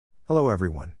Hello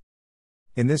everyone.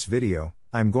 In this video,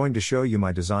 I'm going to show you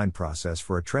my design process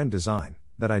for a trend design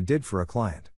that I did for a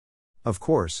client. Of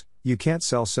course, you can't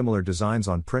sell similar designs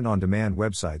on print-on-demand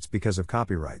websites because of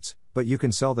copyrights, but you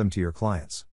can sell them to your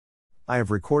clients. I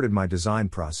have recorded my design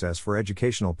process for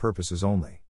educational purposes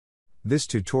only. This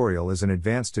tutorial is an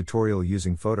advanced tutorial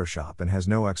using Photoshop and has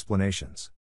no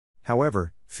explanations.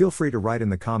 However, feel free to write in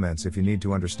the comments if you need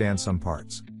to understand some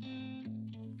parts.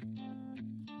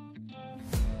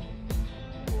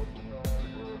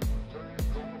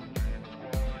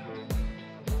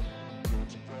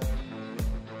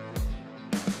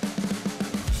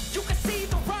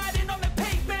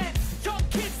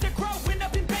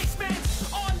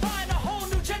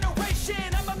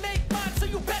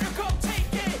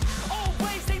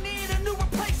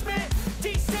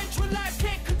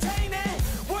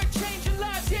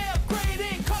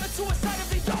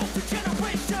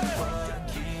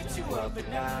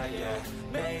 Yeah,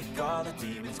 make all the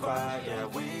demons quiet. Yeah,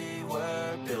 we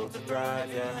were built to thrive.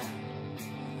 Yeah,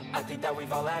 I think that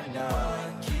we've all had enough.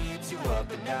 What keeps you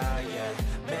up at night? Yeah,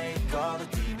 make all the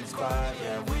demons quiet.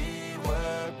 Yeah, we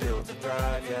were built to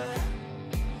thrive. Yeah,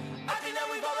 I think that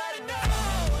we've all had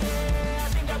enough. Yeah, I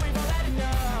think that we've all had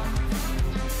enough.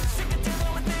 Sick of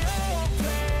dealing with the old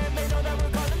plan. They know that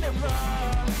we're calling it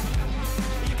wrong.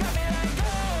 You got me like,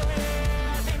 oh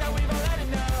yeah, I think that we've all had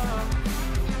enough.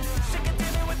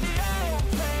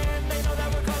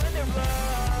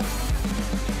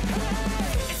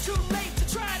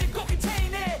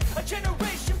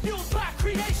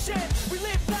 We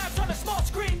live lives on a small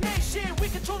screen nation. We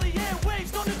control the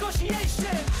airwaves, no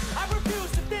negotiation. I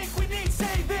refuse to think we need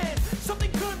saving.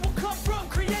 Something good will come from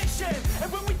creation.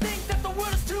 And when we think that the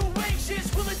world is too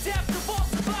anxious, we'll adapt, evolve,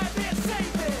 survive, and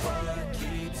save it. What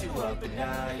keeps you up at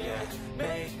night? Yeah,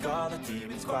 make all the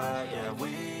demons quiet. Yeah,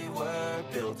 we were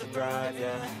built to thrive.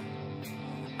 Yeah,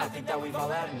 I think that we've all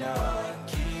had enough. What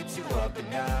keeps you up at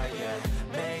night? Yeah,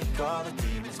 make all the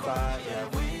demons quiet. Yeah,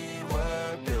 we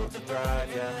were built to thrive.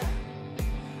 Yeah,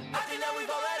 I think that we've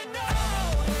all had enough.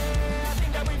 Yeah, I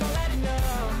think that we've all had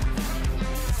enough.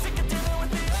 Sick of dealing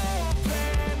with the old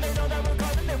plan. They know that we're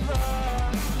calling it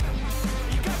wrong.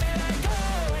 You got me like,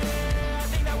 oh yeah, I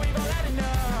think that we've all had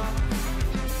enough.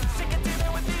 Sick of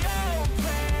dealing with the old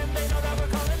plan. They know that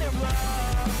we're calling it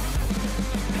wrong.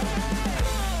 Yeah,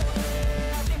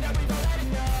 I think that we've all had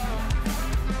enough.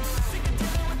 Sick of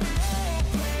dealing with the old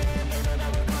plan. They know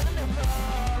that we're calling it wrong.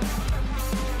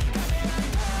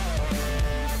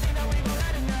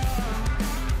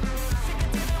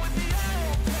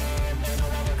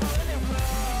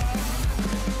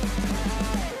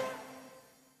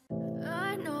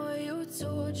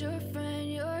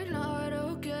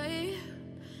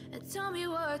 Tell me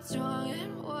what's wrong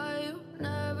and why you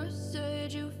never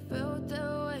said you felt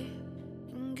that way.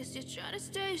 And guess you're trying to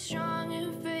stay strong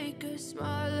and fake a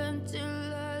smile until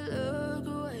I look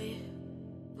away.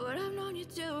 But I've known you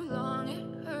too long,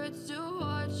 it hurts to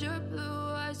watch your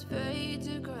blue eyes fade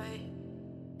to gray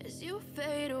as you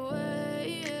fade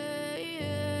away.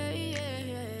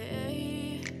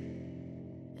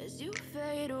 As you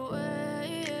fade away.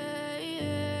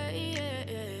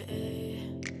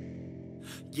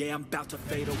 Yeah, I'm about to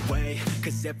fade away.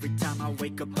 Cause every time I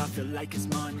wake up I feel like it's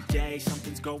Monday.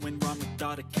 Something's going wrong with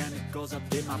all the chemicals up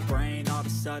in my brain. All of a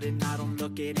sudden I don't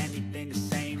look at anything the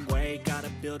same way. Gotta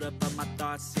build up of my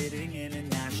thoughts sitting in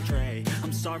an ashtray.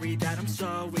 I'm sorry that I'm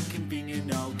so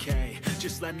inconvenient, okay.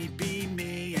 Just let me be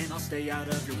me and I'll stay out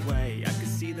of your way. I can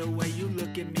see the way you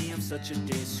look at me, I'm such a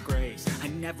disgrace. I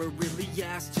never really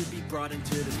asked to be brought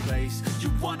into this place. You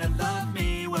wanna love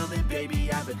me? Well then baby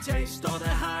I have a taste. All the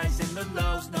highs and the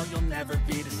lows, no you'll never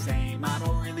be the same. I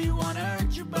don't really wanna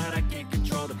hurt you but I can't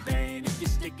control the pain. If you're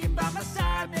sticking by my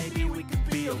side maybe we could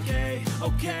be okay.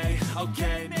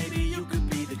 Okay, maybe you could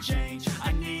be the change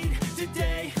I need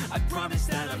today. I promise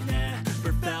that I've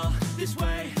never felt this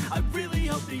way. I really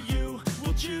hope that you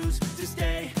will choose to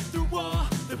stay through all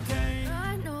the pain.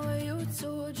 I know you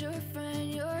told your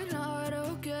friend you're not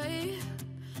okay.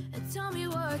 And tell me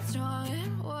what's wrong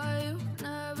and why you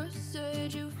never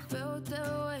said you felt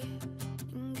that way.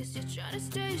 And guess you're trying to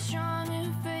stay strong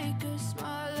and fake a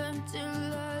smile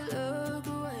until I look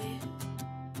away.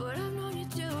 But I've known you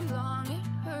too long, it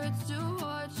hurts to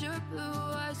watch your blue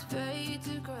eyes fade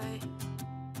to gray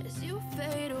as you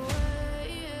fade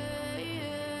away.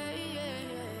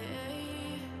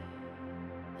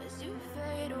 As you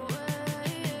fade away.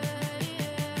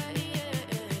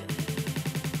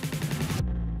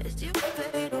 As you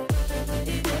fade away.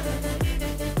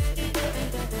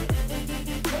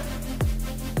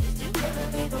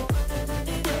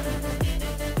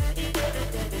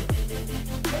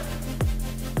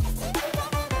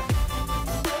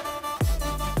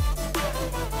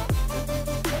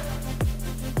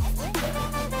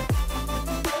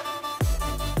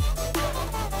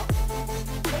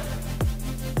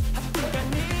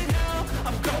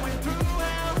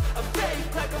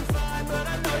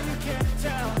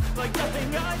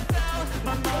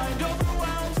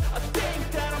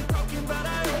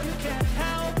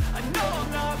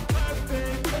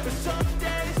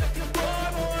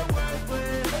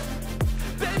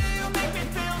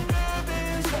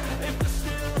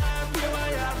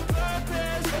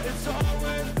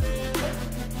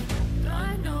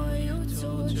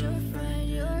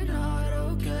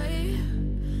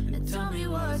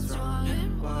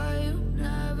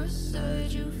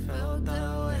 felt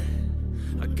that way.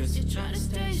 I guess you're trying to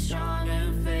stay strong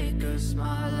and fake a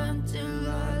smile until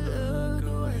I look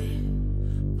away.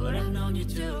 But I've known you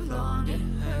too long, it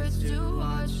hurts to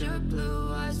watch your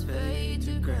blue eyes fade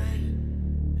to gray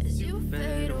as you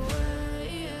fade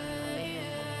away.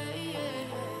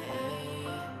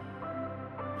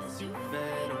 As you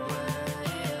fade away.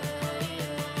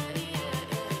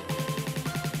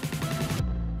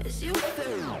 As you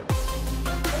fade away.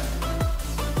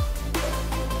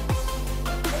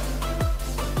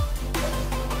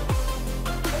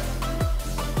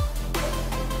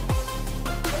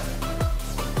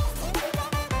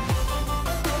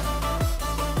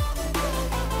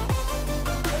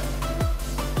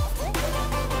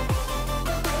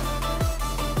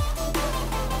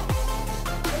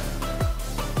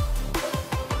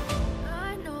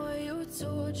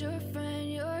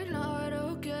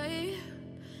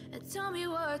 Tell me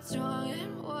what's wrong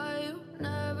and why you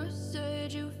never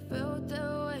said you felt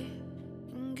that way.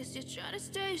 And guess you're trying to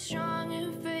stay strong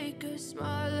and fake a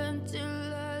smile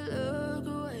until I look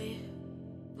away.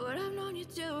 But I've known you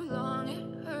too long,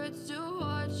 it hurts to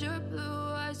watch your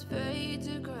blue eyes fade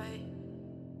to gray.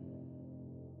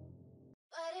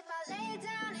 But if I lay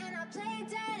down and I play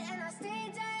dead and I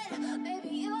stay dead, maybe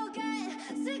you'll get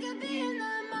sick of being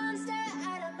the monster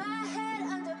out of my head,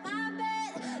 under my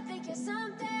bed. Think you're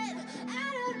something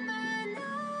out of my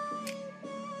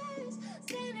nightmares,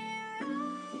 standing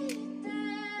right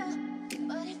there.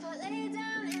 But if I lay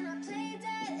down and I play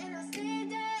dead and I stay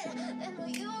dead, then will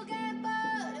you get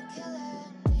bored of killing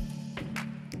me?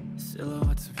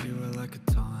 Silhouettes of you are like a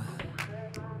taunt.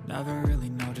 Never really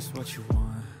know just what you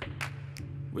want.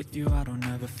 With you I don't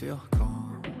ever feel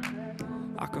calm.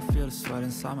 I can feel the sweat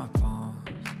inside my palms.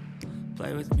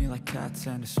 Play with me like cats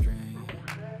and a string.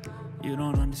 You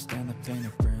don't understand the pain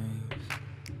it brings.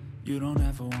 You don't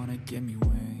ever wanna give me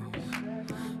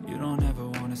wings. You don't ever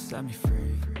wanna set me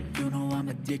free. You know I'm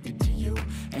addicted to you,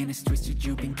 and it's twisted.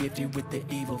 You've been gifted with the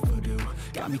evil voodoo.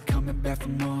 Got me coming back for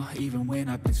more, even when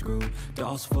I've been screwed.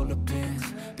 Dolls full of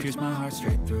pins, pierce my heart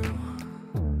straight through.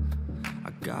 I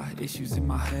got issues in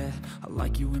my head. I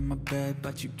like you in my bed,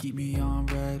 but you keep me on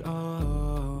red.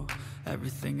 Oh,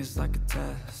 everything is like a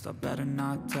test. I better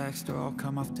not text or I'll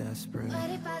come off desperate. But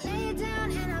if I lay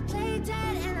down and I play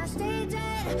dead and I stay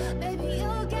dead, maybe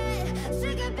you'll get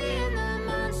sick of being the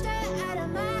monster out of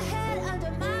my head,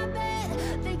 under my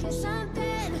bed. Think you're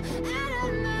something out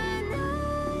of my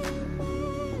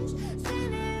nightmares,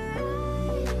 standing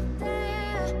right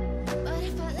there. But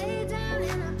if I lay down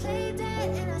and I play dead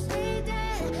and I stay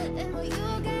dead, then will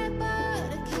you get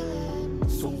bored of killing me?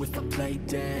 So if I play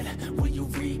dead, will you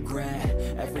regret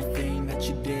everything that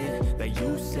you did, that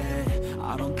you said?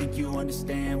 I don't think you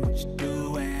understand what you're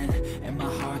doing, and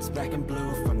my heart's black and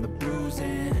blue from the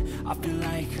bruising. I feel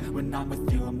like when I'm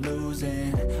with you I'm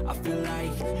losing. I feel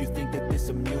like you think that this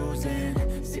amusing,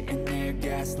 sitting there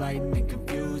gaslighting and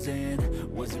confusing.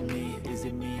 Was it me? Is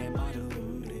it me? Am I deluded?